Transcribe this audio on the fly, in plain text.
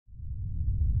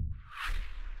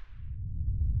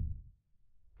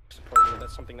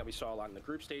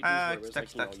あー、来た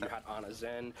来た来た。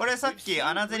これさっき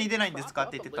アナゼに出ないんですかっ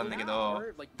て言ってたんだけど、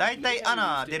だいたいア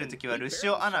ナ出るときはルシ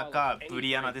オアナかブ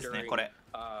リアナですね。これ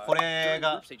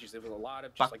が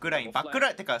バックライン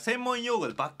てか専門用語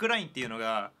でバックラインっていうの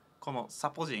がこのサ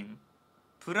ポジン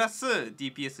プラス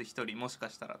DPS1 人、もしか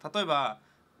したら例えば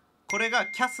これが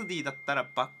キャスディだったら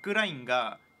バックライン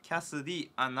がキャスディ、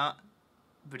アナ、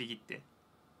ブリギッテ、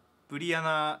ブリア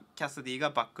ナ、キャスディが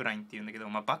バックラインっていうんだけど、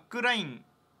まあ、バックライン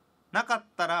なかっ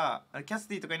たらキャス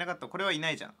ディとかいなかったらこれはい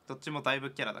ないじゃん。どっちもだいぶ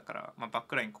キャラだから、まあ、バッ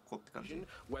クラインここって感じ。でも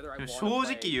正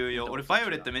直言うよ、俺バイオ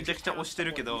レットめちゃくちゃ推して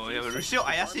るけど、いやルシオ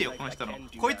怪しいよこの人の。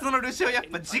こいつのルシオやっ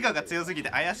ぱ自我が強すぎて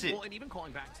怪しい。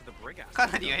か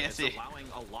なり怪しい。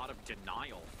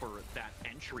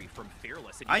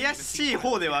怪しい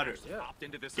方ではある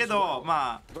けど、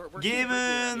まあゲ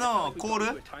ームのコ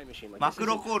ール、マク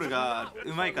ロコールが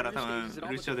うまいから多分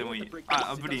ルシオでもいい。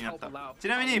あ、ブリになった。ち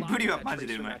なみにブリはマジ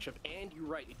でうまい。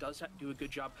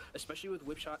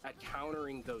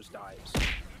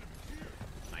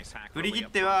ブリギッ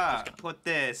テはこうやっ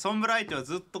てソンブラ相手は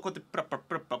ずっとこうやってプラプラ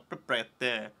プラプラプラプラやっ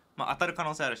て、まあ、当たる可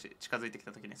能性あるし、近づいてき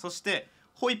た時に。そして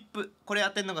ホイップ、これ当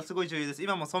てるのがすごい重要です。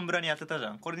今もソンブラに当てたじ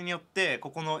ゃん。これによって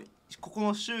ここの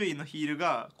周囲のヒール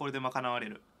がこれで賄われ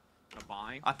る。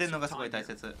当てるのがすごい大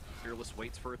切。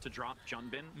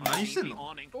何してん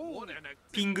の？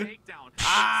ピング？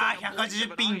あー、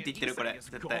180ピンって言ってるこれ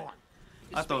絶対。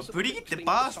あとブリギって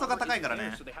バーストが高いから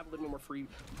ね。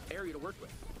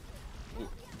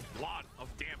lot of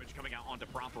damage coming out onto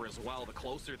Proper as well. The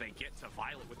closer they get to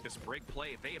Violet with this brig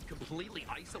play, they have completely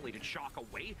isolated Shock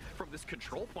away from this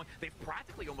control point. They've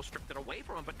practically almost stripped it away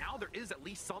from him, but now there is at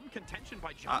least some contention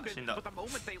by Jumbin. But the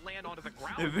moment they land onto the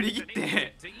ground, ブリギっ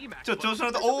て調子乗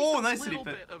ると、おおナイスリップ。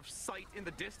 of sight in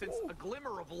the distance, a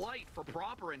glimmer of light for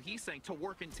Proper and he's saying to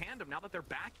work in tandem now that they're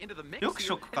back into the mix. よくシ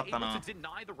ョック勝ったな。 able to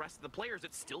deny the rest of the players.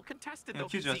 It's still contested though.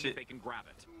 See if they can grab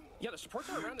it. 99で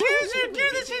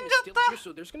死んじゃっ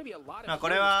た。こ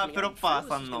れはプロッパー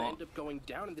さんの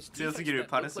強すぎる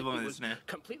パルスボムですね。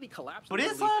ブレ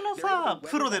ーサーのさ、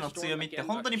プロでの強みって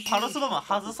本当にパルスボムは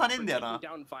外さねえんだよな。ゾ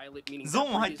ー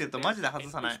ン入ってるとマジで外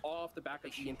さない。こ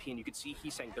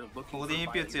こで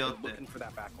EMP 打つよって。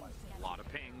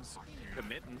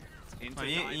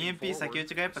EMP 先打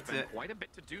ちがやっぱ強い。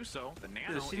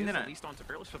死んでない。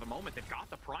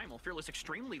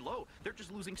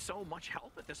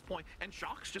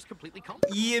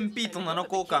EMP とナノ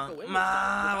交換、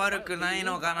まあ悪くない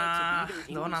のかな。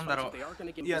どうなんだろう。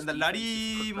いやラ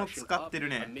リーも使ってる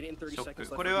ね。ショック。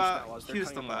これはヒュー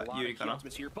ストンが有利かな。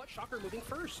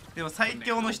でも最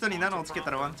強の人にナノをつけた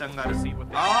らワンチャンがある。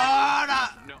あ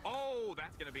ら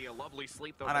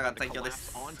アラが最強で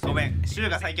す。ごめん、シュウ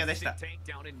が最強でした。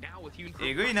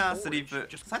えぐいなスリープ。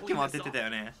さっきも当ててたよ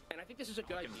ね。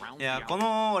いやこ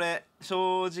の俺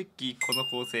正直この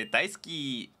構成大好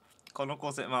き。この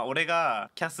構成、まあ俺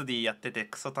がキャスディやってて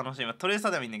クソ楽しい。トレーサ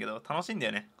ーでもいいんだけど楽しいんだ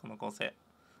よねこの構成。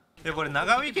でこれ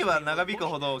長引けば長引く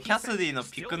ほどキャスディの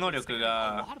ピック能力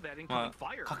が、まあ、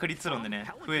確率論でね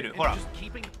増える。ほら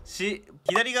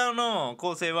左側の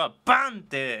構成はバンっ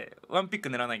てワンピック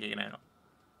狙わなきゃいけないの。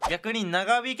逆に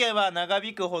長引けば長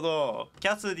引くほどキ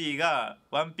ャスディが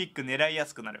ワンピック狙いや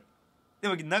すくなる。で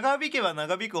も長引けば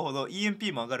長引くほど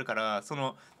EMP も上がるから、そ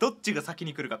のどっちが先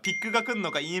に来るか、ピックが来る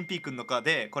のか EMP 来るのか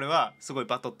でこれはすごい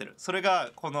バトってる。それが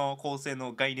この構成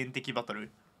の概念的バトル。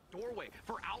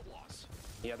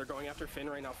Yeah, they're going after Finn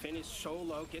right now. Finn is so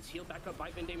low, gets healed back up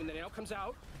by Van Damon, then now comes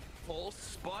out. Full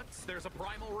spots. There's a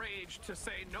primal rage to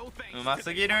say no thanks. うま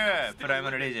すぎるプライマ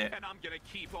ルレイジ。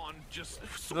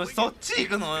そっち行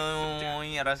くの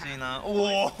いやらしいな。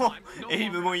おおエイ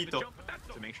ムもいいと。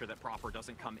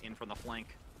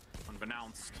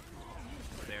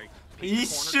一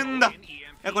瞬だ。い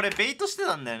やこれベイトして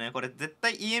たんだよね。これ絶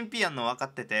対 EMP やんの分かっ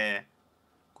てて、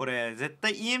これ絶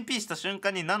対 EMP した瞬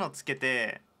間にナノつけ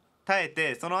て耐え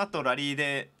て、その後ラリー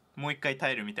でもう一回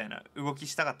耐えるみたいな動き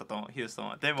したかったと思うヒューストン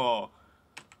は。でも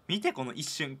見てこの一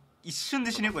瞬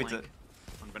で死ねこいつ。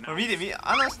見て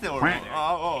穴して俺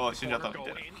ああ死んじゃったみたい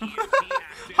な。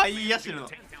ハイヤシルの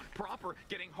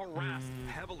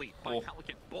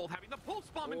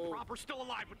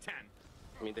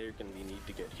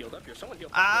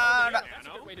あら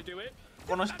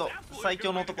この人最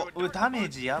強の男。ダメー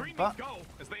ジやば。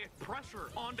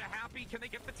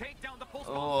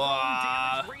う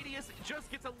わ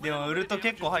でもウルト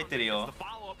結構入ってるよ。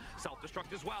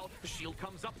self-destruct as well. The shield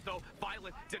comes up though.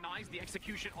 Violet denies the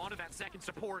execution onto that second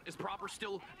support as Proper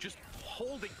still just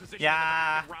holding position in the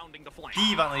back and rounding the flank. デ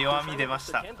ィーバの弱み出ま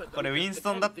した。これウィンス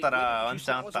トンだったらワンチ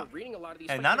ャンあった。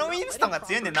ナノウィンストンが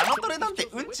強いんで、ナノトレなんて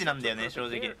うんちなんだよね、正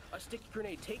直。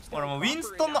俺もうウィン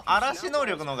ストンの嵐能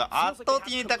力の方が圧倒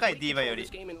的に高い、ディーバより。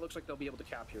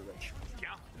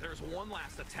There's one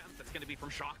last attempt that's going to be from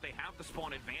Shock. They have the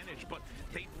spawn advantage, but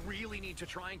they really need to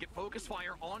try and get focus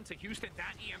fire onto Houston.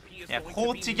 That EMP is going to be コ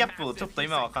ーチギャップをちょっと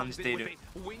今は感じている。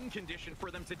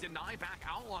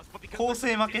構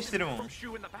成負けしてるもん。おー、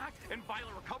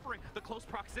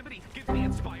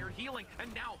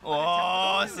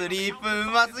スリープう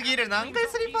ますぎる。何回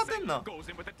スリープ当てんの？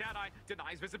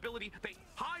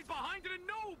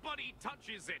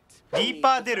リー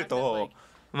パー出ると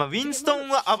まあ、ウィンストン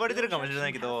は暴れてるかもしれな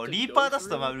いけど、リーパー出す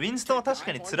と、まあ、ウィンストンは確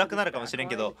かに辛くなるかもしれん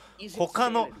けど、他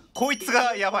のこいつ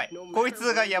がやばい、こい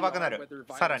つがやばくなる。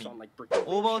さらにオーバー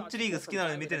ウォッチリーグ好きなの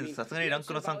で見てるんです。さすがにラン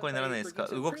クの参考にならないですか？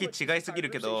動き違いすぎる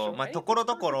けど、まあ、ところ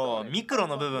どころミクロ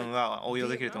の部分は応用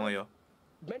できると思うよ。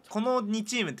この2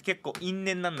チームって結構因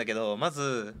縁なんだけど、ま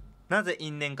ずなぜ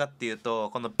因縁かっていうと、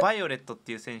このバイオレットっ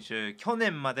ていう選手、去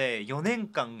年まで4年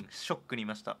間ショックにい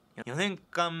ました。4年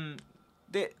間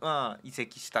で、まあ、移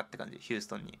籍したって感じ、ヒュース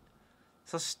トンに。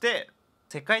そして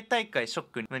世界大会ショッ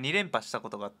クに2連覇したこ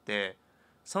とがあって、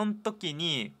その時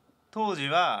に当時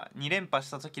は2連覇し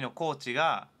た時のコーチ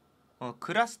がこの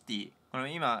クラスティ、この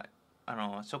今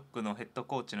ショックのヘッド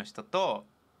コーチの人と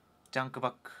ジャンク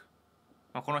バック、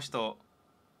この人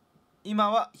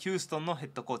今はヒューストンのヘッ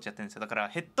ドコーチやってるんですよ。だから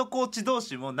ヘッドコーチ同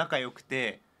士も仲良く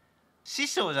て、師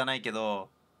匠じゃないけど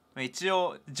一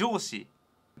応上司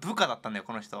部下だったんだよ、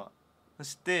この人は。そ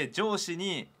して上司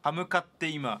に歯向かって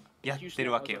今やって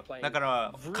るわけよ。だか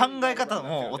ら考え方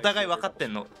もお互い分かって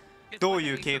んの、どう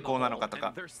いう傾向なのかと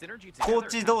か。コー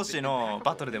チ同士の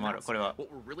バトルでもある、これは。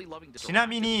ちな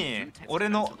みに俺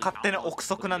の勝手な憶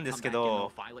測なんですけ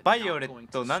ど、バイオレッ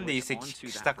トなんで移籍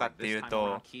したかっていう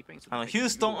と、ヒュー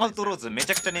ストンアウトローズめち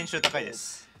ゃくちゃ年収高いで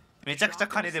す。めちゃくちゃ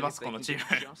金出ます、このチーム。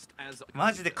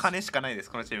マジで金しかないで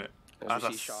す、このチーム。あざ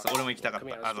っす。俺も行きたかった。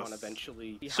あざっす。シ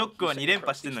ョックは2連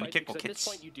覇してるのに結構ケ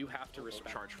チ。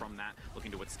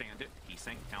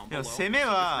でも攻め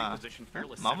は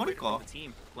守りか、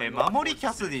守りキ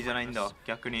ャスディじゃないんだ、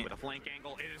逆に。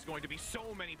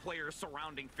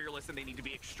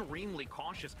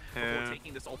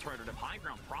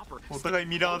お互い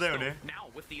ミラーだよね。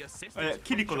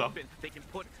キリコだ。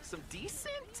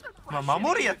まあ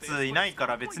守るやついないか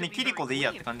ら別にキリコでいいや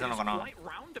って感じなのかな、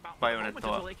バイオレット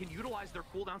は。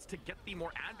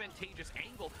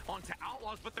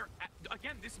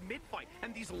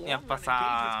やっぱ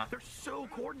さ、フ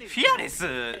ィアレス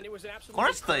こ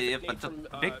の人やっぱちょっ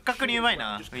と別格にうまい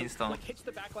な、ウィンストン。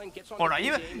ほら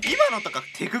今のとか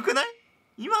テクくない？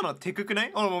今のテクくな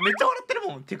い？俺もうめっちゃ笑ってる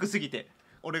もん、テクすぎて。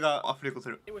俺がアフレコす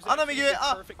る。右上、でも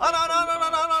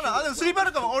スリーパーあ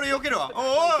るかも。俺避けるわ。お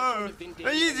お、イージ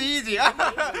ーイージー。よ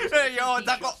ー、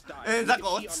ザ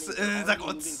コオッツ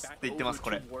って言ってます、こ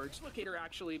れ。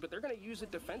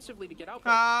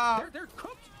あー。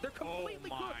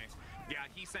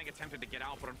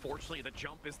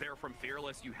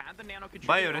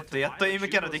バイオレットやっと M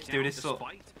キャラできて嬉しそう。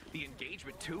バイ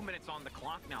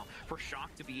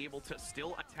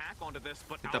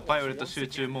オレット集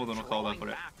中モードの顔だ、こ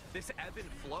れ。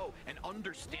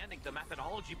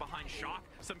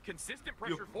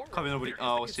壁登り、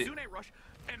あー惜しい。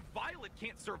And Violet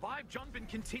can't survive. Junbin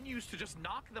continues to just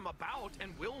knock them about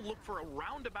and will look for a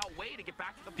roundabout way to get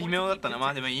back to the point. 微妙だったな。ま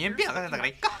あでも EMP 上がってたから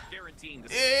いっか。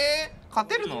勝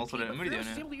てるの？それ無理だよ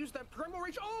ね。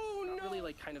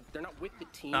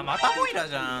あ、またモイラ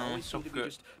じゃん、ショック。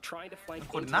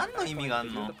これ何の意味があ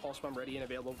んの？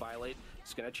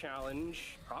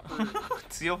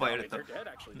強バイオレット。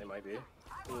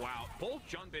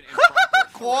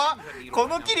怖っ、こ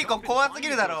のキリコ怖すぎ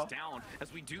るだろ。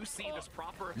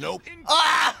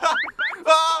あ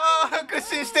あ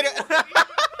屈伸してる。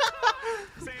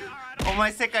お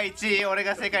前世界一位、俺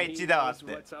が世界一位だわっ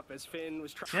て。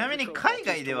ちなみに海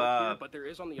外では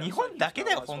日本だけ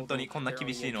だよ、本当にこんな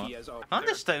厳しいのは。なん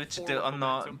で下打ちってあん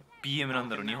な BM なん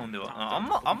だろう、日本では。あん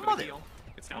まだよ。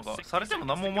なんかされても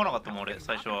何も思わなかったもん、俺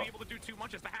最初は。で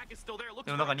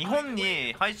もなんか日本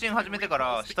に配信始めてか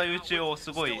ら下打ちを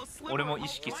すごい俺も意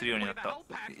識するようになった。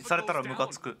されたらムカ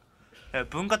つく。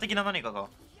文化的な何かが。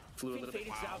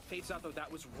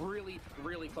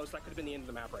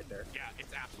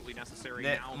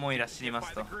で、モイラ死にま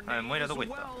すと。モイラどこ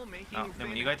行った？あ、で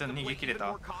も意外と逃げ切れ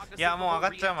た。いや、もう上が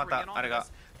っちゃう、またあれが。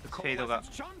フェードが。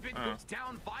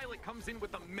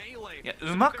いや、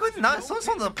うまくな、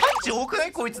そんなパンチ多くな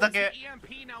いこいつだけ。い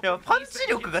や、パンチ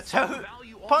力がちゃう。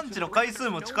パンチの回数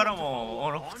も力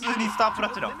も普通にスタープラ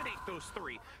チナ。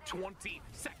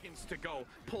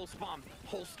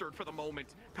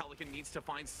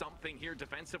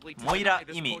モイラ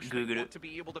意味グーグル。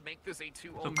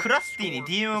クラスティに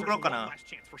DM 送ろうかな。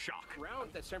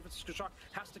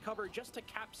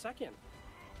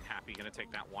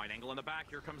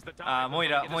ああ、モイ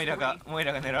ラが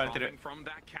狙われてる。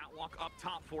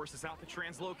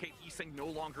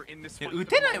撃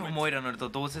てないもん、モイラ乗ると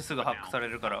どうせすぐハックされ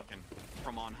るから。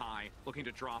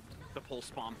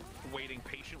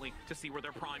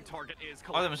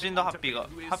あ、でも死んだハッピーが。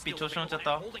ハッピー調子乗っちゃっ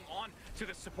た。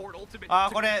あ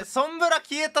ー、これソンブラ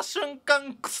消えた瞬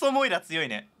間クソモイラ強い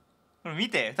ね。これ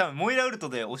見て、多分モイラウルト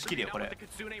で押し切るよこれ。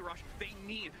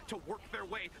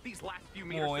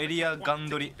もうエリアガン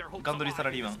ドリサラ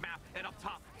リーマン。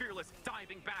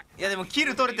いやでもキ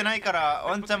ル取れてないから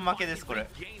ワンチャン負けですこれ。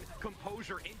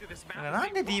な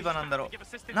んでディーバなんだろ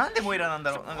う、なんでモイラなん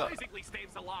だろう。なんか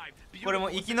これ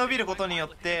も生き延びることによ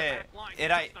って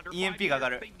偉い EMP が上が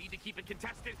る。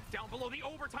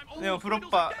でもプロッ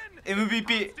パー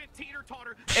MVP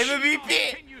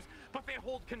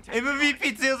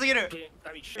強すぎる。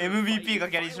 MVP が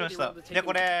キャリーしました。で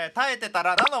これ耐えてた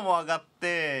らナノも上がっ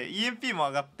て EMP も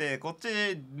上がってこっち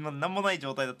なんもない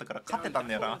状態だったから勝ってたん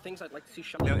だよな。でも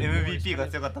MVP が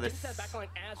強かったです。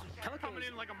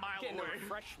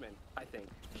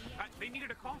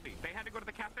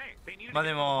まあ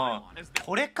でも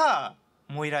これか、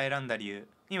モイラ選んだ理由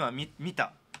今見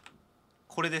た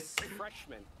これです。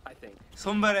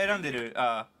ソンバラ選んでる、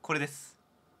これです。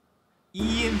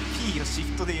EMP をシ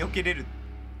フトで避けれる。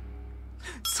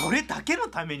それだけの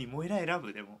ためにモイラ選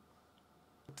ぶ。でも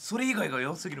それ以外が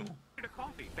弱すぎるもん。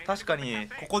確かに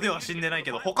ここでは死んでない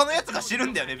けど他のやつが死ぬ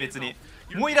んだよね。別に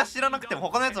モイラ知らなくても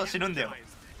他のやつは死ぬんだよ。はい、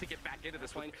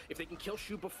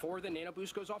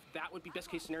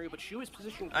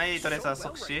トレーサー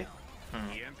即死。ウ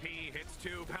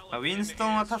ィンスト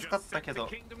ンは助かったけど。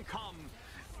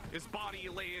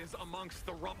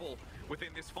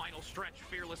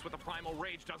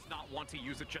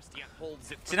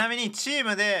ちなみにチー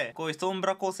ムでこういうストーンブ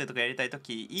ラ構成とかやりたいと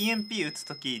き EMP 打つ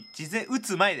とき打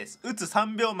つ前です。打つ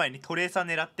3秒前にトレーサー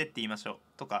狙ってって言いましょう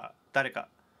とか、誰か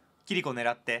キリコ狙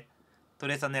ってト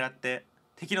レーサー狙って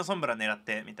敵のソンブラ狙っ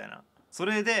てみたいな。そ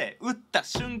れで打った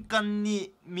瞬間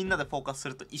にみんなでフォーカスす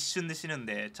ると一瞬で死ぬん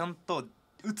で、ちゃんと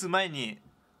打つ前に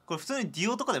これ普通にデ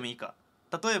ュオとかでもいいか。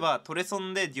例えばトレソ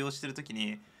ンでデュオしてるとき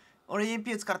に俺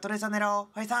EMP 打つからトレーサー狙おう、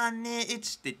はい3、2、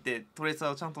1って言ってトレーサ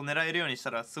ーをちゃんと狙えるようにし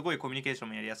たらすごいコミュニケーション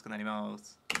もやりやすくなりま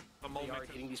す。あ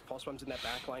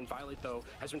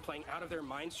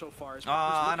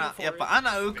ー、やっぱア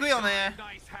ナ浮くよね。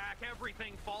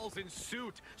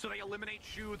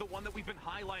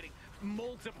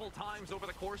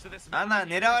アナ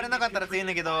狙われなかったら強いん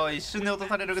だけど一瞬で落と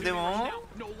される。でも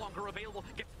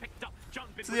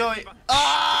強い。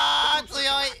あー強い。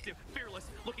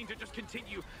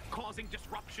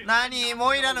何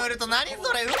モイラのウルト、何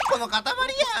それ、うんこの塊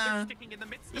やん。意味ね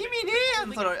えや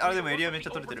んそれ。あれでもエリアめっち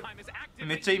ゃ取れてる。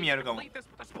めっちゃ意味あるかも。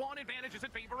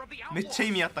めっちゃ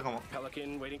意味あったかも。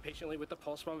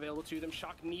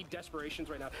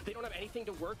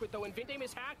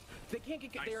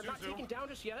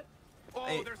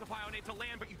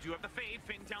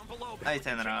はい、さ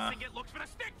よなら。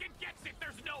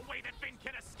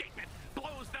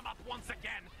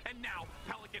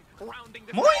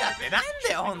モイラってなん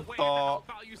だよほんと。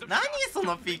何そ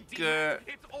のピック。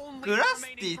グラス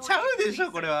ティちゃうでし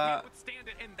ょこれは。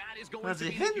マ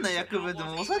ジ変な薬物で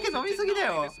もお酒飲みすぎだ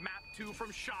よ。